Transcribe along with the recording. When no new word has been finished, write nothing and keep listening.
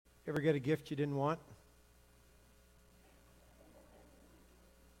Ever get a gift you didn't want?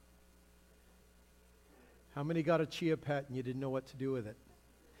 How many got a chia pet and you didn't know what to do with it?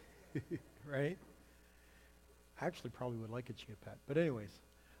 Right? I actually probably would like a chia pet. But anyways.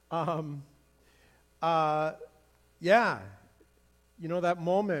 Yeah. You know that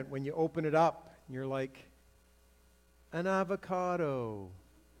moment when you open it up and you're like, an avocado.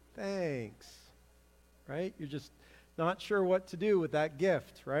 Thanks. Right? You're just not sure what to do with that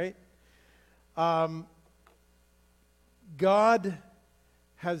gift, right? God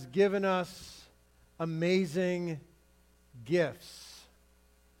has given us amazing gifts.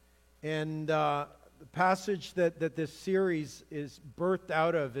 And the passage that this series is birthed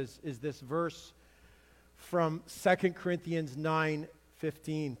out of is this verse from 2 Corinthians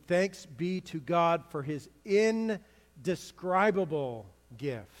 9:15. Thanks be to God for his indescribable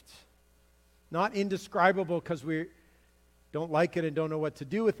gift. Not indescribable because we don't like it and don't know what to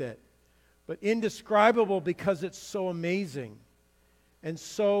do with it, but indescribable because it's so amazing and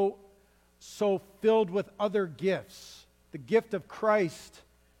so filled with other gifts. The gift of Christ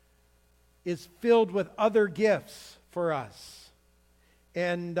is filled with other gifts for us.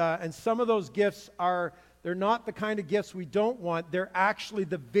 And some of those gifts they're not the kind of gifts we don't want. They're actually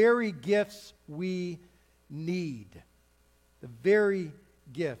the very gifts we need. The very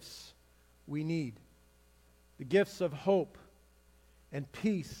gifts we need. The gifts of hope and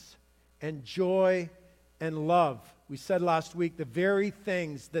peace and joy and love. We said last week the very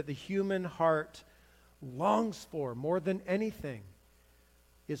things that the human heart longs for more than anything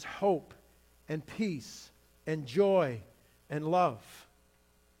is hope and peace and joy and love.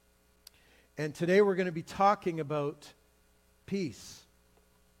 And today we're going to be talking about peace.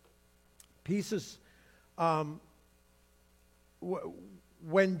 Peace is,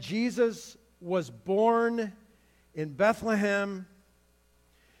 when Jesus was born in Bethlehem,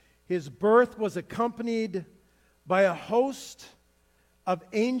 his birth was accompanied by a host of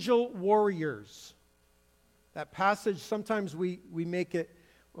angel warriors. That passage, sometimes we make it,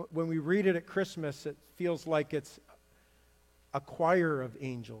 when we read it at Christmas, it feels like it's a choir of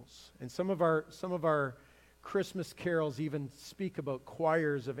angels. And some of our Christmas carols even speak about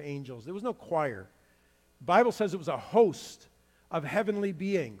choirs of angels. There was no choir. The Bible says it was a host of heavenly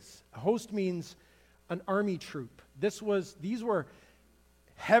beings. A host means an army troop. These were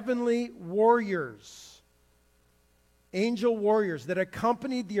heavenly warriors, angel warriors that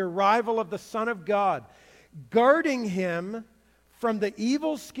accompanied the arrival of the Son of God, guarding him from the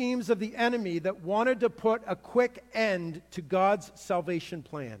evil schemes of the enemy that wanted to put a quick end to God's salvation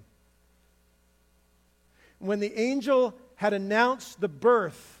plan. When the angel had announced the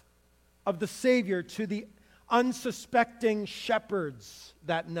birth of the Savior to the unsuspecting shepherds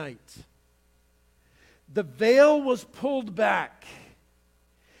that night, the veil was pulled back,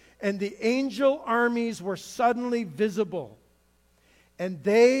 and the angel armies were suddenly visible. And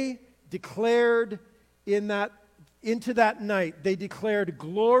they declared into that night, they declared,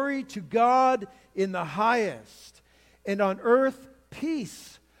 "Glory to God in the highest, and on earth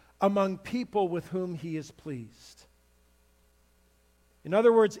peace among people with whom he is pleased." In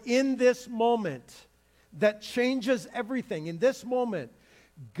other words, in this moment that changes everything, in this moment,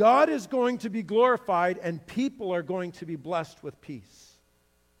 God is going to be glorified and people are going to be blessed with peace.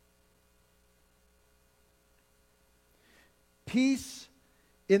 Peace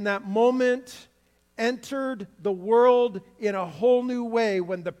in that moment entered the world in a whole new way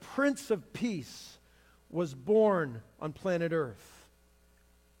when the Prince of Peace was born on planet Earth.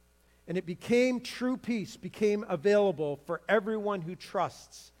 And true peace became available for everyone who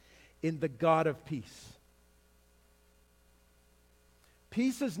trusts in the God of peace.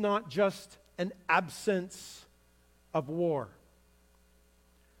 Peace is not just an absence of war.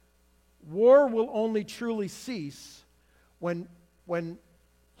 War will only truly cease when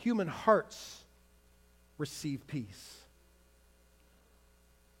human hearts receive peace.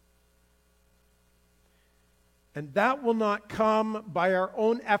 And that will not come by our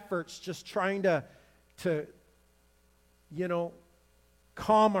own efforts, just trying to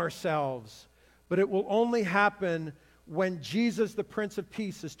calm ourselves. But it will only happen when Jesus, the Prince of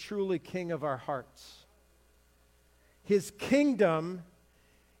Peace, is truly King of our hearts. His kingdom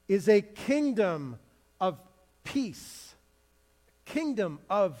is a kingdom of peace. Kingdom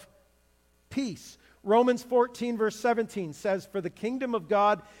of peace. Romans 14 verse 17 says, "For the kingdom of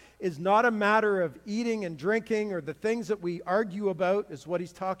God is not a matter of eating and drinking or the things that we argue about," is what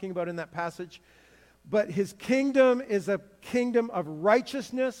he's talking about in that passage. "But his kingdom is a kingdom of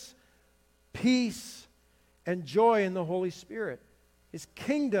righteousness, peace, and joy in the Holy Spirit." His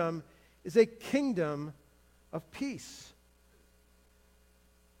kingdom is a kingdom of peace.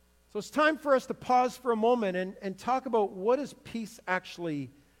 So it's time for us to pause for a moment and talk about, what does peace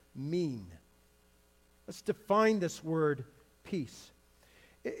actually mean? Let's define this word peace.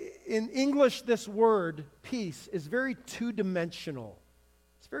 In English, this word peace is very two-dimensional.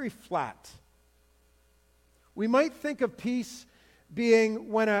 It's very flat. We might think of peace being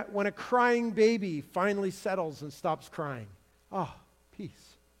when a crying baby finally settles and stops crying. Ah,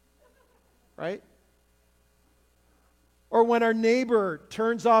 peace. Right? Or when our neighbor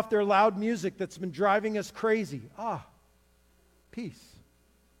turns off their loud music that's been driving us crazy. Ah, peace.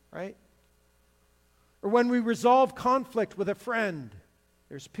 Right? Or when we resolve conflict with a friend,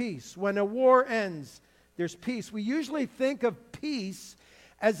 there's peace. When a war ends, there's peace. We usually think of peace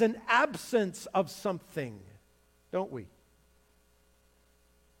as an absence of something, don't we?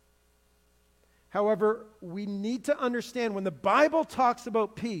 However, we need to understand, when the Bible talks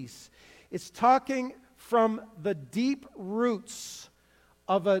about peace, it's talking from the deep roots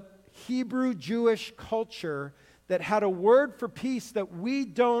of a Hebrew Jewish culture that had a word for peace that we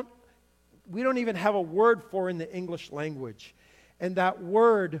don't even have a word for in the English language. And that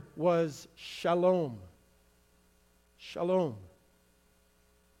word was shalom. Shalom.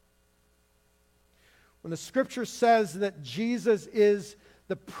 When the scripture says that Jesus is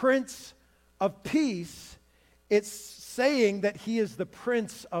the Prince of Peace, it's saying that he is the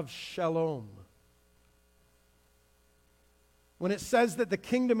Prince of Shalom. When it says that the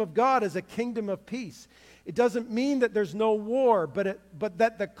kingdom of God is a kingdom of peace, it doesn't mean that there's no war, but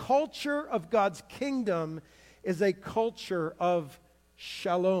that the culture of God's kingdom is a culture of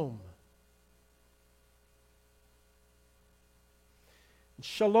shalom.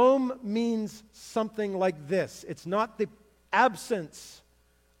 Shalom means something like this. It's not the absence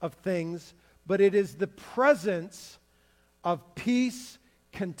of things, but it is the presence of peace,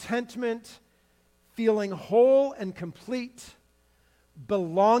 contentment, feeling whole and complete,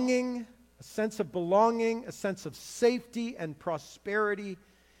 belonging, a sense of belonging, a sense of safety and prosperity.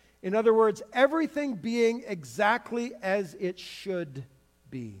 In other words, everything being exactly as it should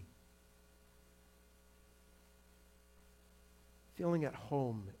be. Feeling at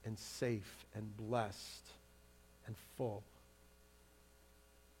home and safe and blessed and full.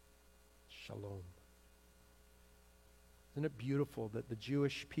 Shalom. Isn't it beautiful that the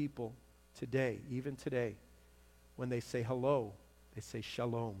Jewish people today, even today, when they say hello, they say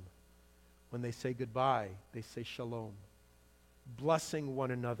shalom. When they say goodbye, they say shalom. Blessing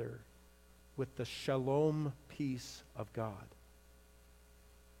one another with the shalom peace of God.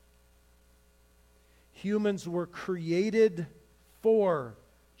 Humans were created for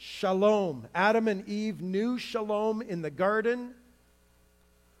shalom. Adam and Eve knew shalom in the garden,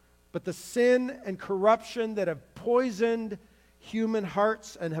 but the sin and corruption that have poisoned human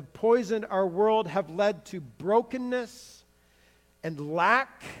hearts and have poisoned our world have led to brokenness and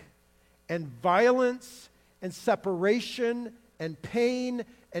lack and violence and separation and pain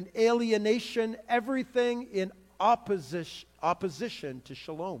and alienation, everything in opposition to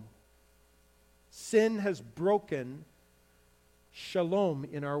shalom. Sin has broken shalom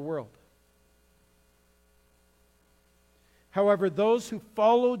in our world. However, those who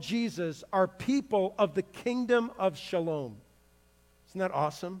follow Jesus are people of the kingdom of shalom. Isn't that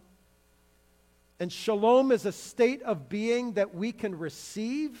awesome? And shalom is a state of being that we can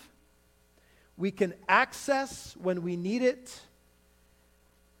receive, we can access when we need it,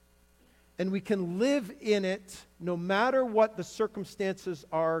 and we can live in it no matter what the circumstances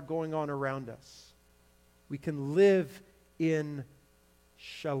are going on around us. We can live in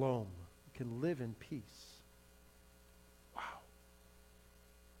shalom. We can live in peace. Wow.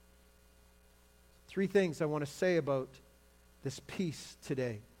 3 things I want to say about this peace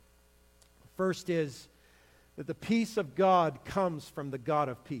today. First is that the peace of God comes from the God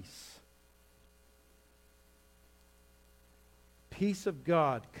of peace. Peace of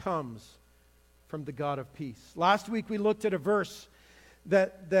God comes from the God of peace. Last week we looked at a verse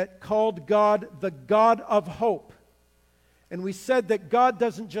that called God the God of hope. And we said that God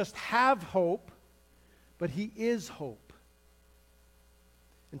doesn't just have hope, but He is hope.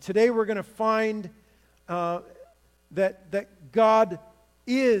 And today we're going to find that God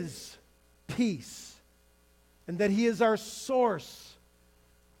is peace, and that He is our source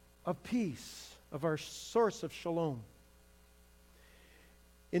of peace, of our source of shalom.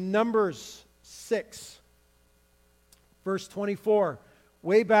 In Numbers 6, verse 24,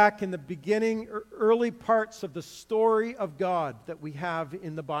 way back in the beginning, early parts of the story of God that we have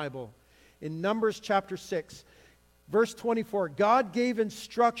in the Bible, in Numbers chapter 6, verse 24, God gave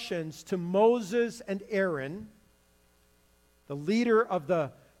instructions to Moses and Aaron, the leader of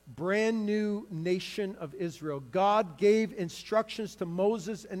the brand new nation of Israel, God gave instructions to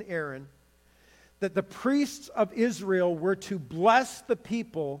Moses and Aaron that the priests of Israel were to bless the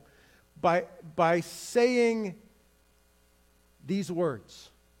people by saying these words.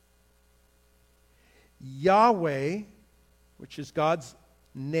 Yahweh, which is God's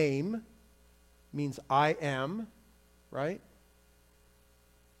name, means I am, right?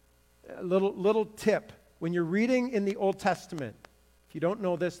 A little tip. When you're reading in the Old Testament, if you don't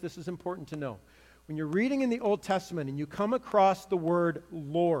know this, this is important to know. When you're reading in the Old Testament and you come across the word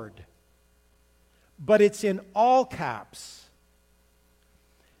Lord, but it's in all caps,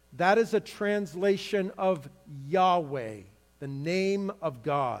 that is a translation of Yahweh, the name of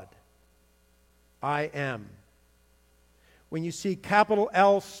God. I am. When you see capital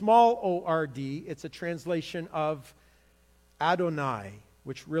L, small O-R-D, it's a translation of Adonai,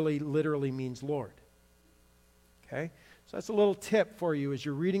 which really literally means Lord. Okay? So that's a little tip for you as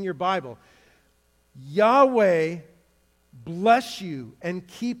you're reading your Bible. Yahweh bless you and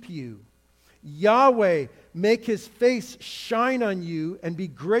keep you. Yahweh make his face shine on you and be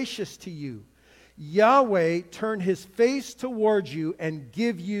gracious to you. Yahweh turn his face towards you and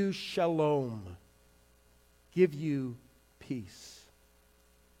give you shalom. Give you peace.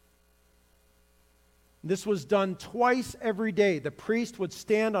 This was done twice every day. The priest would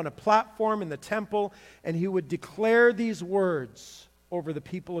stand on a platform in the temple and he would declare these words over the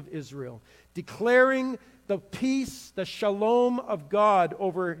people of Israel, declaring the peace, the shalom of God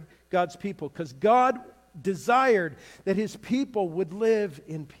over God's people, because God desired that his people would live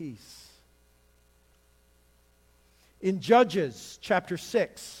in peace. In Judges chapter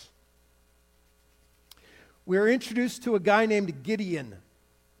 6, we are introduced to a guy named Gideon.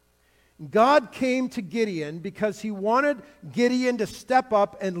 God came to Gideon because he wanted Gideon to step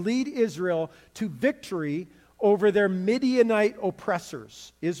up and lead Israel to victory over their Midianite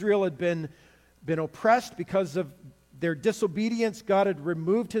oppressors. Israel had been oppressed because of their disobedience. God had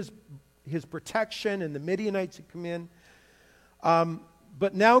removed his protection, and the Midianites had come in.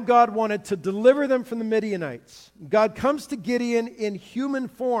 But now God wanted to deliver them from the Midianites. God comes to Gideon in human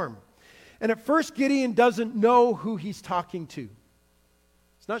form. And at first, Gideon doesn't know who he's talking to.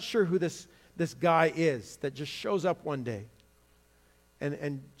 He's not sure who this guy is that just shows up one day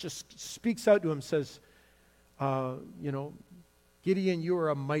and just speaks out to him, says, Gideon, you are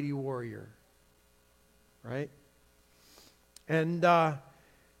a mighty warrior. Right? And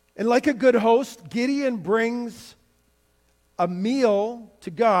like a good host, Gideon brings a meal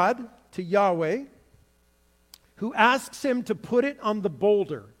to God, to Yahweh, who asks him to put it on the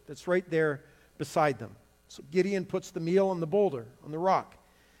boulder that's right there beside them. So Gideon puts the meal on the boulder, on the rock.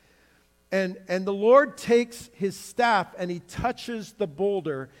 And the Lord takes his staff and he touches the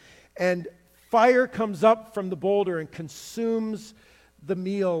boulder, and fire comes up from the boulder and consumes the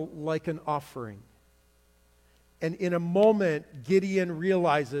meal like an offering. And in a moment, Gideon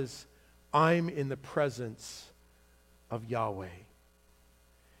realizes, I'm in the presence of Yahweh.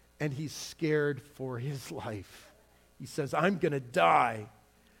 And he's scared for his life. He says, I'm going to die.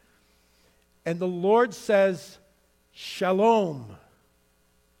 And the Lord says, Shalom.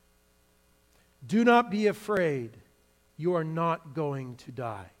 Do not be afraid. You are not going to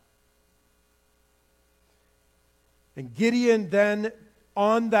die. And Gideon then,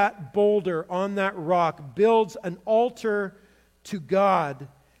 on that boulder, on that rock, builds an altar to God,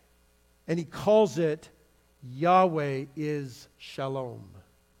 and he calls it Yahweh is Shalom.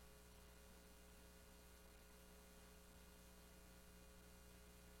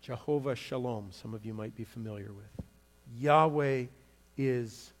 Jehovah Shalom, some of you might be familiar with. Yahweh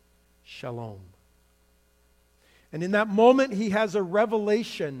is Shalom. And in that moment, he has a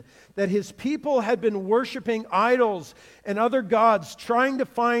revelation that his people had been worshiping idols and other gods, trying to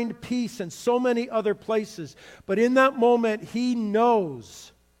find peace in so many other places. But in that moment, he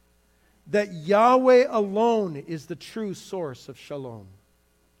knows that Yahweh alone is the true source of shalom.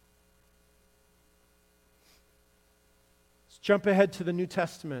 Let's jump ahead to the New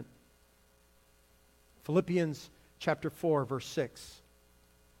Testament. Philippians chapter 4, verse 6.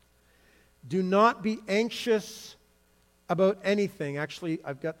 Do not be anxious about anything. Actually,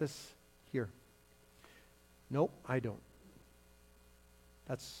 I've got this here. Nope, I don't.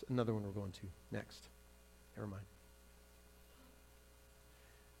 That's another one we're going to next. Never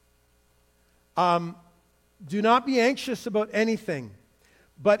mind. Do not be anxious about anything,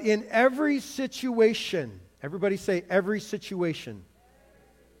 but in every situation, everybody say every situation,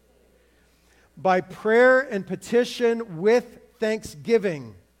 by prayer and petition with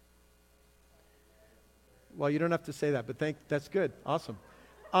thanksgiving. Well, you don't have to say that, but that's good. Awesome.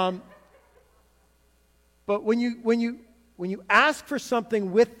 But when you you ask for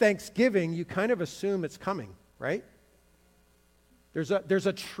something with thanksgiving, you kind of assume it's coming, right? There's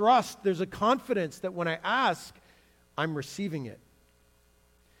a trust, there's a confidence that when I ask, I'm receiving it.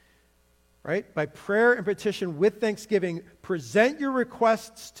 Right? By prayer and petition with thanksgiving, present your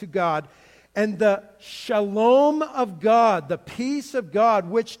requests to God, and the shalom of God, the peace of God,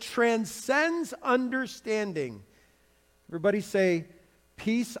 which transcends understanding. Everybody say,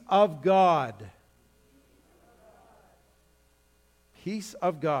 peace of God. Peace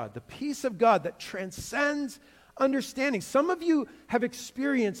of God. The peace of God that transcends understanding. Some of you have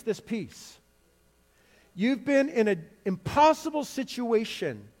experienced this peace. You've been in an impossible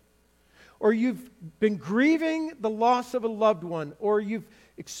situation, or you've been grieving the loss of a loved one, or you've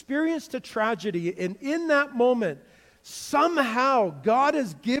experienced a tragedy, and in that moment, somehow God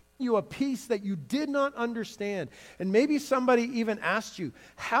has given you a peace that you did not understand. And maybe somebody even asked you,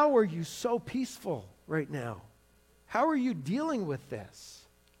 how are you so peaceful right now? How are you dealing with this?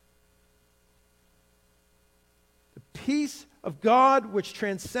 The peace of God, which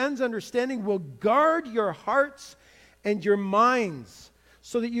transcends understanding, will guard your hearts and your minds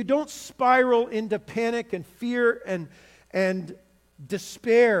so that you don't spiral into panic and fear and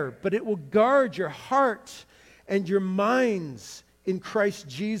despair, but it will guard your heart and your minds in Christ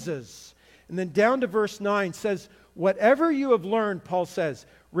Jesus. And then down to verse 9 says, whatever you have learned, Paul says,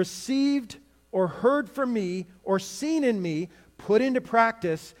 received or heard from me or seen in me, put into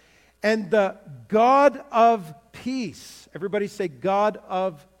practice, and the God of peace. Everybody say, God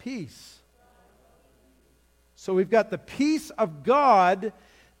of peace. So we've got the peace of God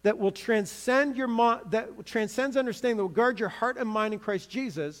that will transcend that transcends understanding, that will guard your heart and mind in Christ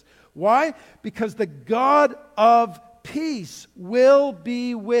Jesus. Why? Because the God of peace will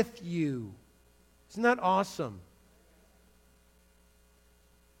be with you. Isn't that awesome?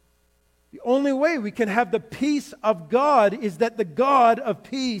 The only way we can have the peace of God is that the God of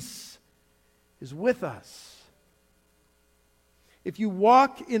peace is with us. If you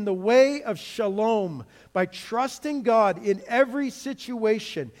walk in the way of shalom by trusting God in every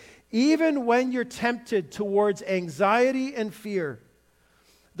situation, even when you're tempted towards anxiety and fear,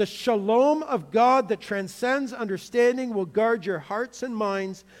 the shalom of God that transcends understanding will guard your hearts and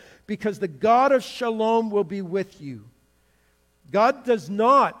minds, because the God of shalom will be with you. God does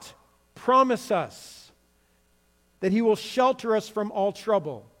not promise us that He will shelter us from all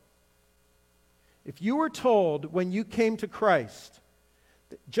trouble. If you were told when you came to Christ,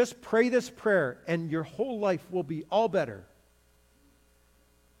 just pray this prayer and your whole life will be all better,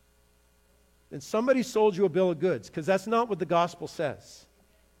 then somebody sold you a bill of goods, because that's not what the gospel says.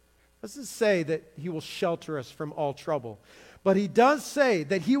 It doesn't say that He will shelter us from all trouble. But He does say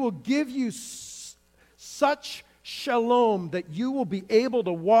that He will give you such shalom that you will be able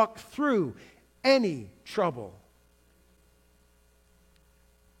to walk through any trouble.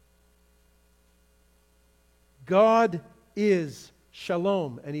 God is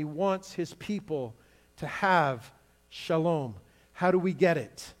shalom, and He wants His people to have shalom. How do we get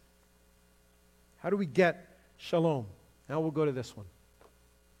it? How do we get shalom? Now we'll go to this one.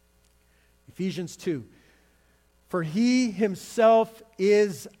 Ephesians 2. For He Himself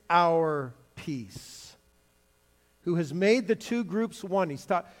is our peace, who has made the two groups one.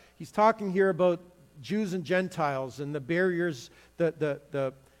 He's talking here about Jews and Gentiles and the barriers,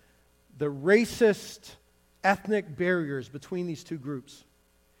 the racist, ethnic barriers between these two groups.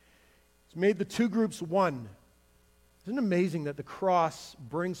 He's made the two groups one. Isn't it amazing that the cross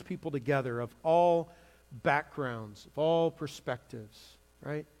brings people together of all backgrounds, of all perspectives,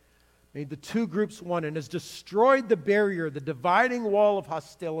 right? Made the two groups one and has destroyed the barrier, the dividing wall of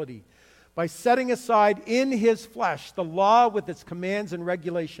hostility, by setting aside in His flesh the law with its commands and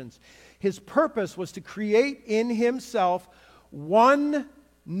regulations. His purpose was to create in Himself one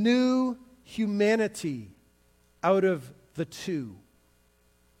new humanity out of the two.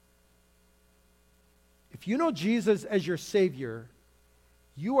 If you know Jesus as your Savior,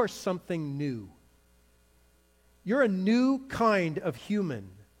 you are something new. You're a new kind of human.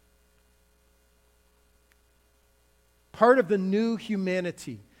 Part of the new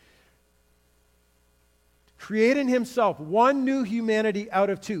humanity. Create in Himself one new humanity out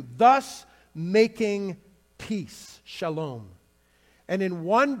of two, thus making peace, shalom. And in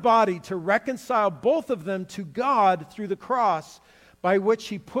one body to reconcile both of them to God through the cross, by which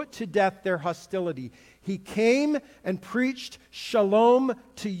He put to death their hostility. He came and preached shalom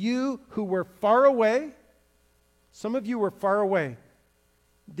to you who were far away. Some of you were far away.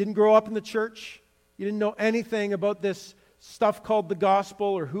 Didn't grow up in the church. You didn't know anything about this stuff called the gospel,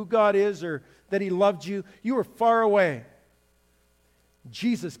 or who God is, or that He loved you. You were far away.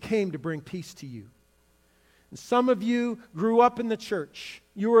 Jesus came to bring peace to you. Some of you grew up in the church.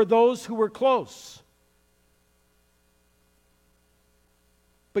 You were those who were close.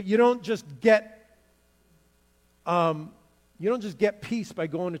 But you don't just get peace by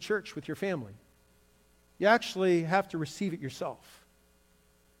going to church with your family. You actually have to receive it yourself.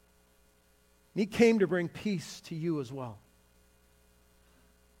 And He came to bring peace to you as well.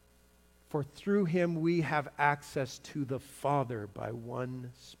 For through Him we have access to the Father by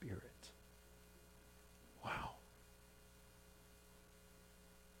one Spirit. Wow.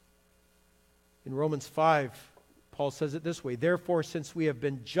 In Romans 5, Paul says it this way, therefore, since we have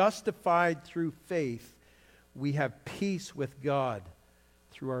been justified through faith, we have peace with God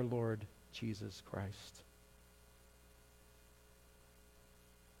through our Lord Jesus Christ.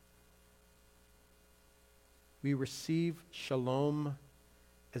 We receive shalom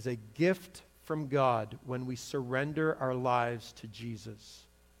as a gift from God when we surrender our lives to Jesus.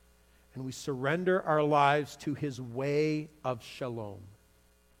 And we surrender our lives to His way of shalom,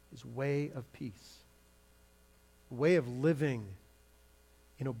 His way of peace, a way of living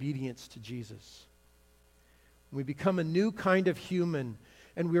in obedience to Jesus. We become a new kind of human,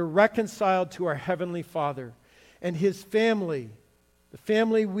 and we're reconciled to our Heavenly Father and His family, the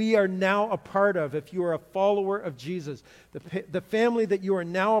family we are now a part of. If you are a follower of Jesus, the family that you are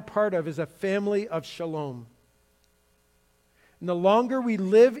now a part of is a family of shalom. And the longer we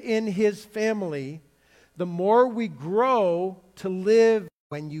live in His family, the more we grow to live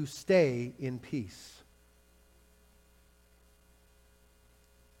when you stay in peace.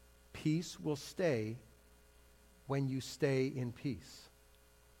 Peace will stay when you stay in peace.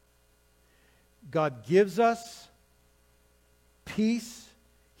 God gives us peace.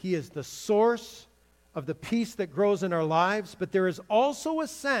 He is the source of the peace that grows in our lives, but there is also a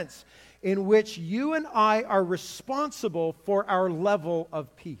sense in which you and I are responsible for our level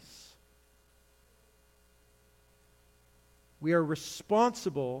of peace. We are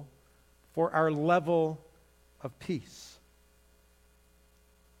responsible for our level of peace.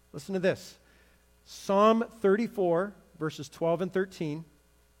 Listen to this. Psalm 34, verses 12 and 13.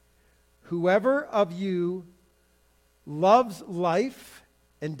 Whoever of you loves life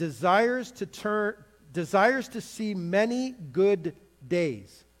and desires to see many good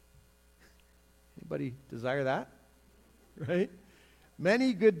days. Anybody desire that? Right?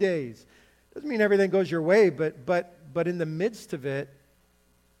 Many good days. Doesn't mean everything goes your way, but in the midst of it,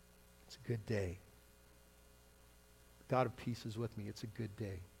 it's a good day. God of peace is with me. It's a good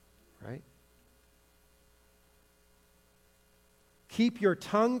day, right? Keep your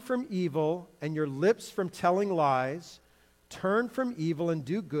tongue from evil and your lips from telling lies. Turn from evil and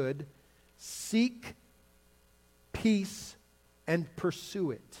do good. Seek peace and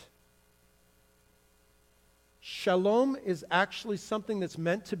pursue it. Shalom is actually something that's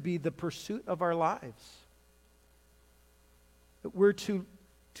meant to be the pursuit of our lives. That we're to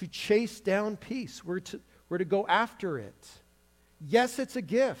chase down peace. We're to go after it. Yes, it's a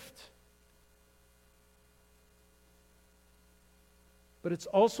gift. But it's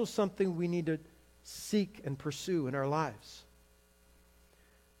also something we need to seek and pursue in our lives.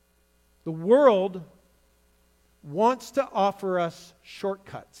 The world wants to offer us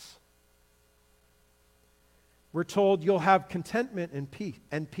shortcuts. We're told you'll have contentment and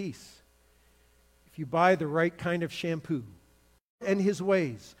peace if you buy the right kind of shampoo. And His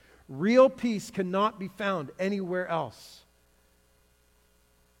ways. Real peace cannot be found anywhere else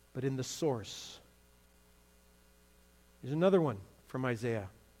but in the source. Here's another one from Isaiah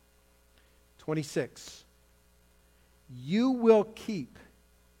 26. You will keep,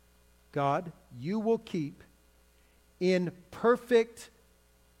 God, you will keep in perfect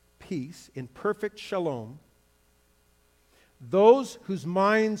peace, in perfect shalom, those whose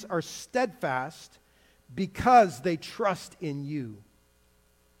minds are steadfast because they trust in you.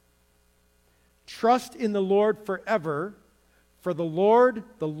 Trust in the Lord forever, for the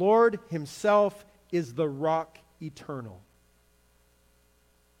Lord Himself is the rock eternal.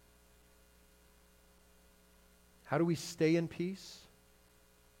 How do we stay in peace?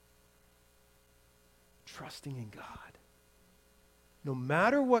 Trusting in God. No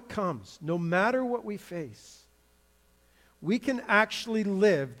matter what comes, no matter what we face, we can actually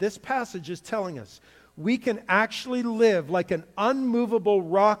live, this passage is telling us, we can actually live like an unmovable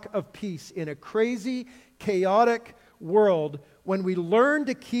rock of peace in a crazy, chaotic world when we learn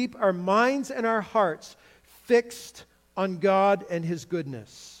to keep our minds and our hearts fixed on God and His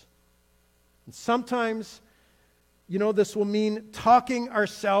goodness. And sometimes, this will mean talking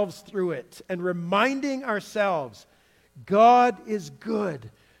ourselves through it and reminding ourselves, God is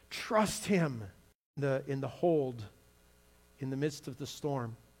good. Trust Him in the hold, in the midst of the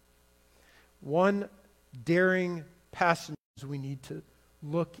storm. One daring passengers, we need to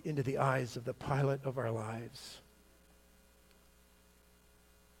look into the eyes of the pilot of our lives.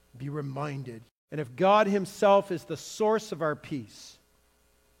 Be reminded. And if God himself is the source of our peace,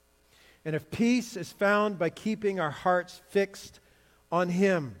 and if peace is found by keeping our hearts fixed on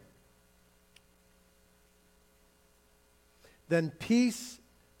him, then peace,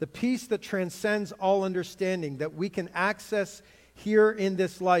 the peace that transcends all understanding, that we can access here in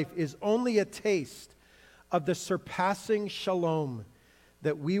this life, is only a taste of the surpassing shalom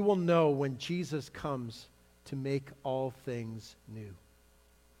that we will know when Jesus comes to make all things new.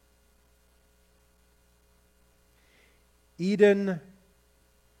 Eden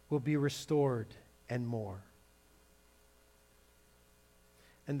will be restored and more.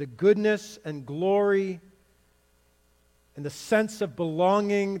 And the goodness and glory and the sense of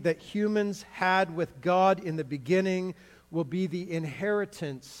belonging that humans had with God in the beginning will be the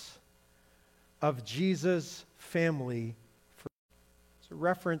inheritance of Jesus' family. It's a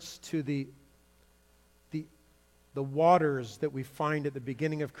reference to the waters that we find at the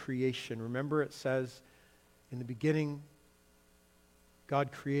beginning of creation. Remember, it says, in the beginning,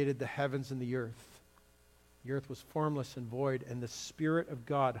 God created the heavens and the earth. The earth was formless and void, and the Spirit of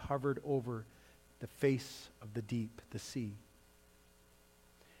God hovered over the face of the deep, the sea.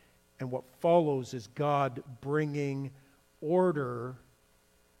 And what follows is God bringing order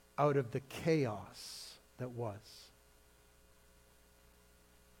out of the chaos that was.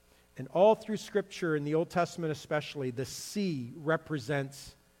 And all through Scripture, in the Old Testament especially, the sea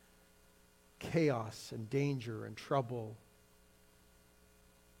represents chaos and danger and trouble,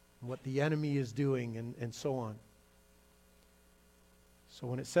 and what the enemy is doing, and so on. So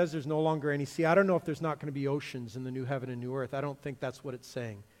when it says there's no longer any sea, I don't know if there's not going to be oceans in the new heaven and new earth. I don't think that's what it's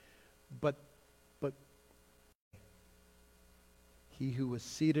saying. But he who was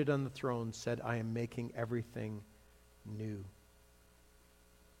seated on the throne said, I am making everything new.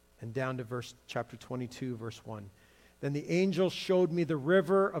 And down to chapter 22, verse 1. Then the angel showed me the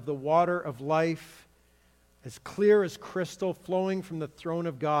river of the water of life, as clear as crystal, flowing from the throne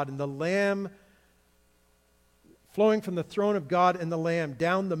of God, and the Lamb, flowing from the throne of God and the Lamb,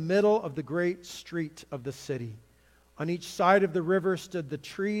 down the middle of the great street of the city. On each side of the river stood the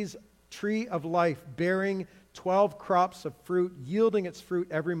tree of life, bearing 12 crops of fruit, yielding its fruit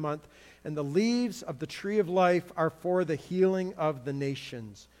every month. And the leaves of the tree of life are for the healing of the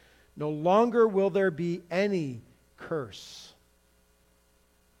nations. No longer will there be any curse.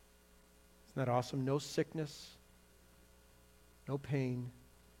 Isn't that awesome? No sickness, no pain,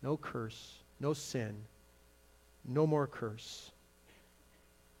 no curse, no sin, no more curse.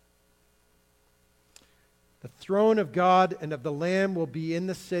 The throne of God and of the Lamb will be in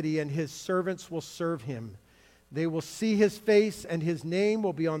the city, and his servants will serve him. They will see his face, and his name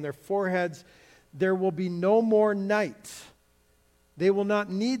will be on their foreheads. There will be no more night. They will not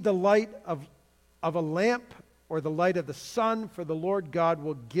need the light of a lamp or the light of the sun, for the Lord God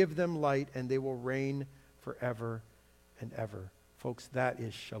will give them light, and they will reign forever and ever. Folks, that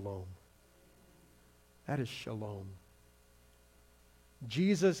is shalom. That is shalom.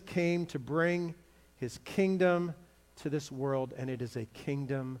 Jesus came to bring his kingdom to this world, and it is a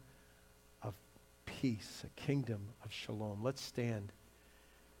kingdom of peace, a kingdom of shalom. Let's stand.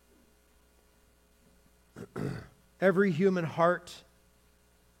 Every human heart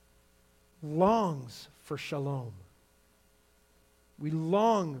longs for shalom. We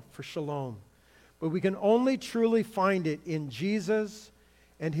long for shalom, but we can only truly find it in Jesus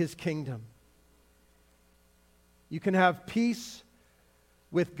and his kingdom. You can have peace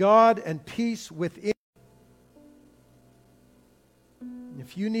with God and peace within.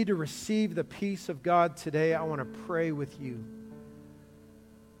 If you need to receive the peace of God today, I want to pray with you.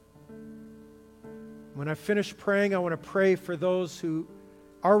 When I finish praying, I want to pray for those who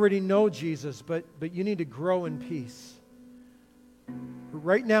already know Jesus, but you need to grow in peace.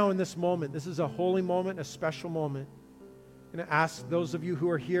 Right now in this moment, this is a holy moment, a special moment. I'm going to ask those of you who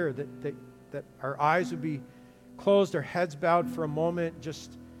are here that our eyes would be closed, our heads bowed for a moment,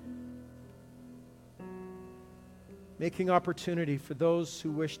 just making opportunity for those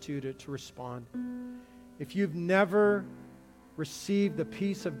who wish to respond. If you've never received the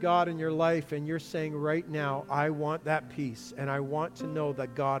peace of God in your life and you're saying right now, I want that peace and I want to know the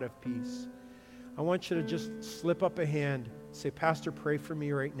God of peace, I want you to just slip up a hand, say, Pastor, pray for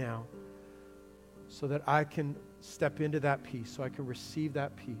me right now so that I can step into that peace, so I can receive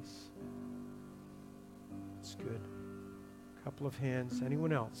that peace. That's good. A couple of hands.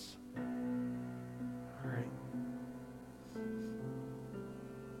 Anyone else? All right.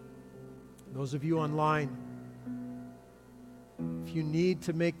 Those of you online, if you need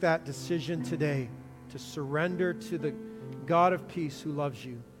to make that decision today to surrender to the God of peace who loves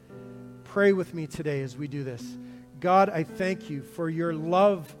you. Pray with me today as we do this. God, I thank you for your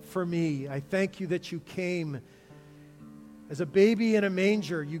love for me. I thank you that you came as a baby in a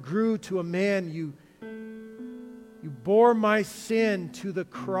manger. You grew to a man. You bore my sin to the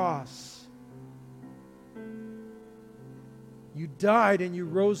cross. You died and you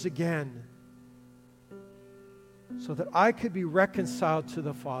rose again so that I could be reconciled to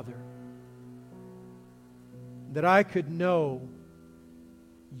the Father, that I could know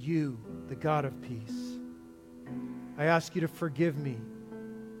you, the God of peace. I ask you to forgive me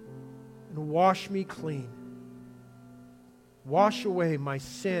and wash me clean. Wash away my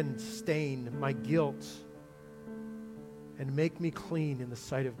sin stain, my guilt, and make me clean in the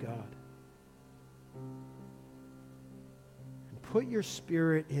sight of God. And put your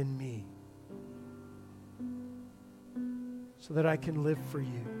Spirit in me so that I can live for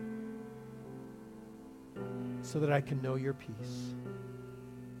you, so that I can know your peace.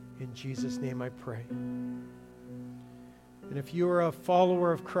 In Jesus' name I pray. And if you are a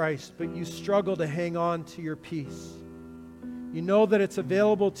follower of Christ, but you struggle to hang on to your peace, you know that it's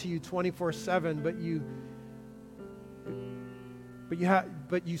available to you 24/7,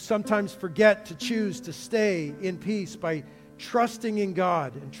 but you sometimes forget to choose to stay in peace by trusting in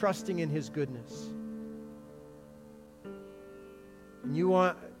God and trusting in His goodness. And you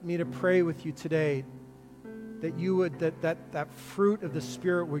want me to pray with you today that you would that fruit of the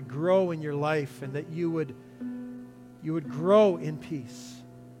Spirit would grow in your life, and that you would grow in peace.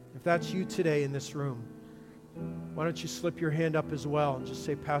 If that's you today in this room, why don't you slip your hand up as well and just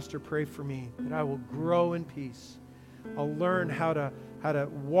say, Pastor, pray for me that I will grow in peace. I'll learn how to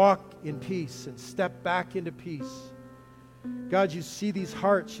walk in peace and step back into peace. God, you see these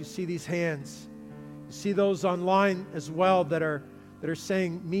hearts, you see these hands. You see those online as well that are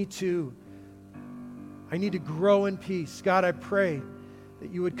saying, me too. I need to grow in peace. God, I pray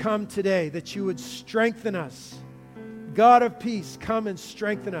that you would come today, that you would strengthen us. God of peace, come and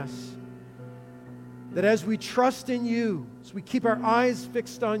strengthen us. That as we trust in you, as we keep our eyes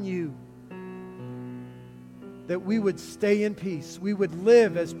fixed on you, that we would stay in peace. We would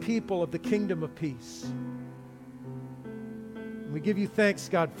live as people of the kingdom of peace. And we give you thanks,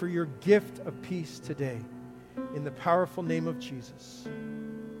 God, for your gift of peace today. In the powerful name of Jesus.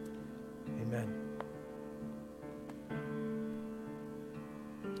 Amen.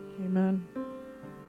 Amen.